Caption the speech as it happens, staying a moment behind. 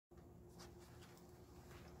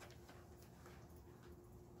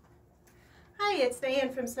it's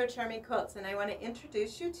Diane from So Charming Quilts, and I want to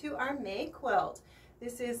introduce you to our May quilt.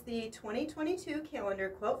 This is the 2022 calendar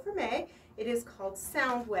quilt for May. It is called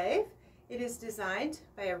Soundwave. It is designed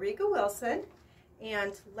by Ariga Wilson,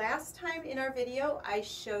 and last time in our video I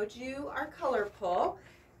showed you our color pull.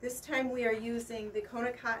 This time we are using the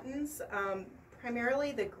Kona Cottons,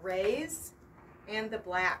 primarily the grays and the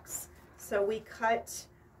blacks. So we cut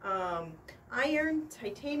iron,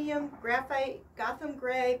 titanium, graphite, Gotham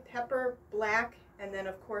gray, pepper, black, and then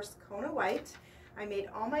of course Kona white. I made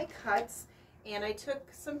all my cuts and I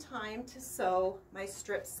took some time to sew my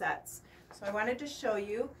strip sets. So I wanted to show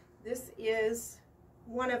you, this is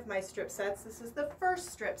one of my strip sets. This is the first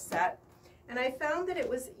strip set, and I found that it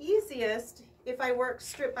was easiest if I work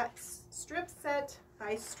strip set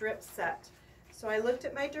by strip set. So I looked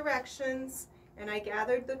at my directions and I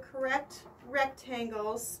gathered the correct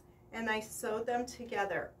rectangles and I sewed them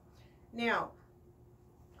together. Now,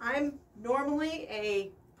 I'm normally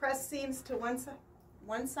a press seams to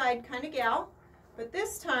one side kind of gal, but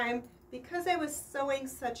this time, because I was sewing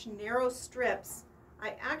such narrow strips,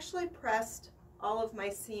 I actually pressed all of my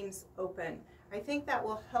seams open. I think that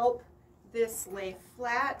will help this lay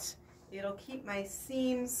flat. It'll keep my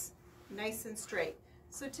seams nice and straight.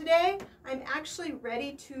 So today, I'm actually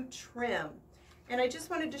ready to trim. And I just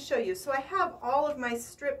wanted to show you. So I have all of my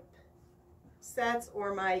strip sets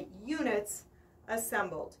or my units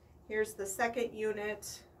assembled. Here's the second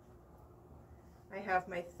unit. I have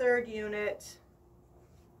my third unit,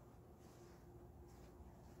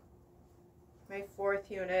 my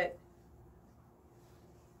fourth unit,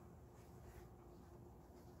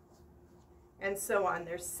 and so on.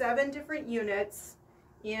 There's 7 different units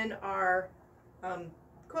in our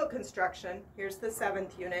quilt construction. Here's the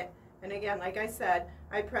 7th unit. And again, like I said,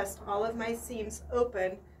 I pressed all of my seams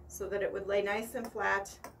open so that it would lay nice and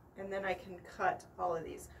flat, and then I can cut all of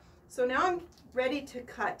these. So now I'm ready to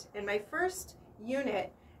cut, and my first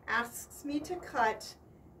unit asks me to cut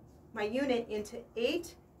my unit into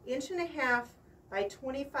 8.5" by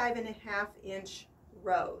 25.5"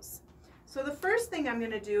 rows. So the first thing I'm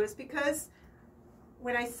going to do is, because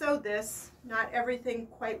when I sewed this, not everything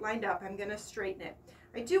quite lined up, I'm going to straighten it.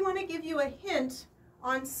 I do want to give you a hint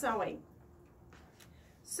on sewing.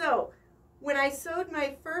 So when I sewed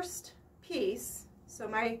my first piece, so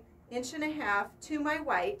my 1.5" to my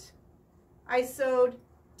white, I sewed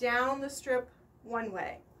down the strip one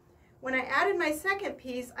way. When I added my second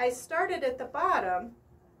piece, I started at the bottom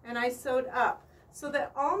and I sewed up so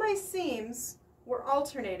that all my seams were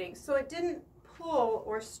alternating, so it didn't pull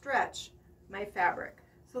or stretch my fabric.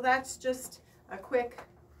 So that's just a quick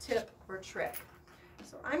tip or trick.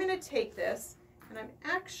 So I'm going to take this, and I'm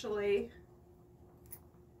actually,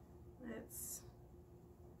 I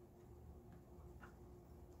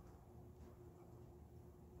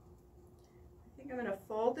think I'm going to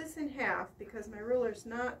fold this in half because my ruler's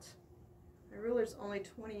only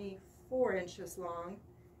 24 inches long,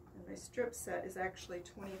 and my strip set is actually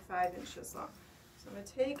 25 inches long. So I'm going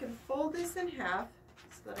to take and fold this in half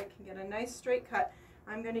so that I can get a nice straight cut.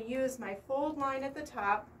 I'm going to use my fold line at the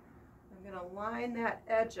top. I'm going to line that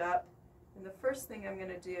edge up, and the first thing I'm going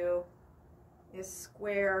to do is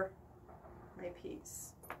square my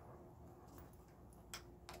piece.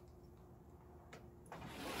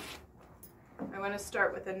 I want to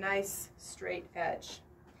start with a nice straight edge.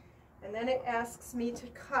 And then it asks me to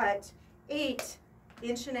cut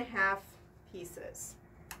 8.5" pieces.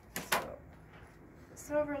 So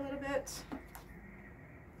this over a little bit.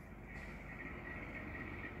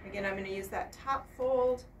 Again, I'm going to use that top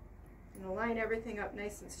fold. I'm going to line everything up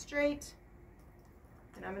nice and straight,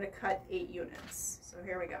 and I'm going to cut 8 units. So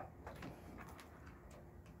here we go.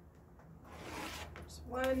 There's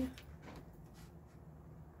 1,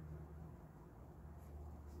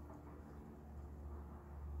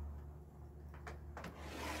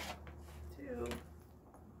 2,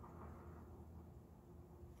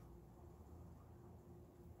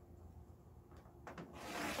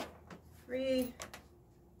 3,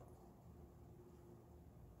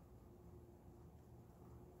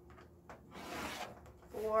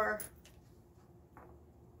 4,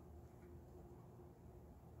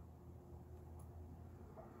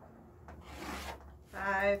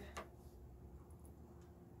 5,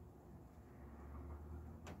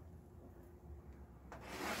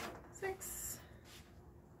 6,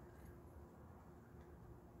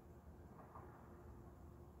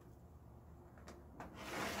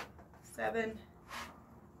 7,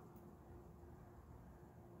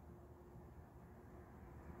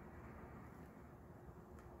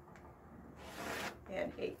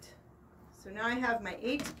 8. So now I have my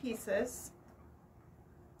 8 pieces.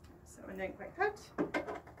 So I didn't quite cut.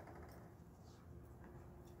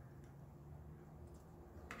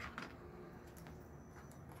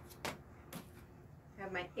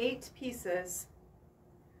 have my 8 pieces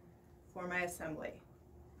for my assembly.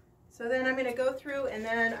 So then I'm going to go through, and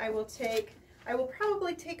then I will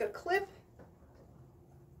probably take a clip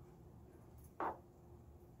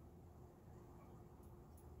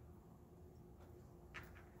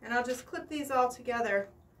and I'll just clip these all together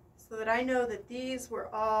so that I know that these were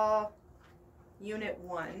all unit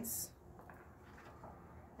 1s.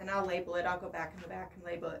 And I'll label it. I'll go back in the back and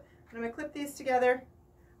label it. And I'm going to clip these together.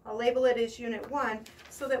 I'll label it as unit 1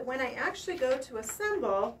 so that when I actually go to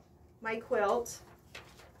assemble my quilt,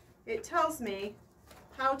 it tells me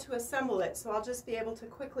how to assemble it. So I'll just be able to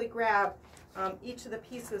quickly grab each of the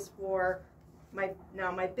pieces for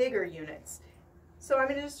my bigger units. So I'm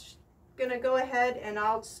just going to go ahead and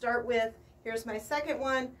I'll start with, here's my second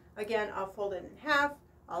one. Again, I'll fold it in half.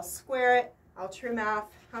 I'll square it. I'll trim off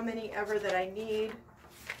how many ever that I need.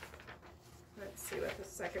 Let's see what the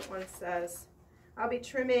second one says. I'll be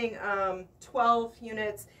trimming 12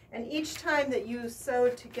 units, and each time that you sew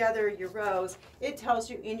together your rows, it tells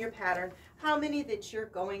you in your pattern how many that you're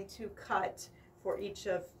going to cut for each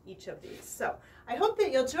of these. So I hope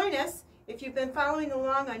that you'll join us. If you've been following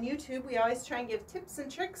along on YouTube, we always try and give tips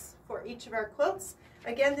and tricks for each of our quilts.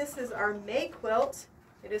 Again, this is our May quilt.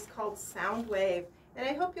 It is called Soundwave, and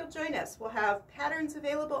I hope you'll join us. We'll have patterns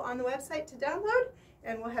available on the website to download,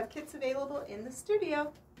 and we'll have kits available in the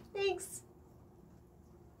studio. Thanks.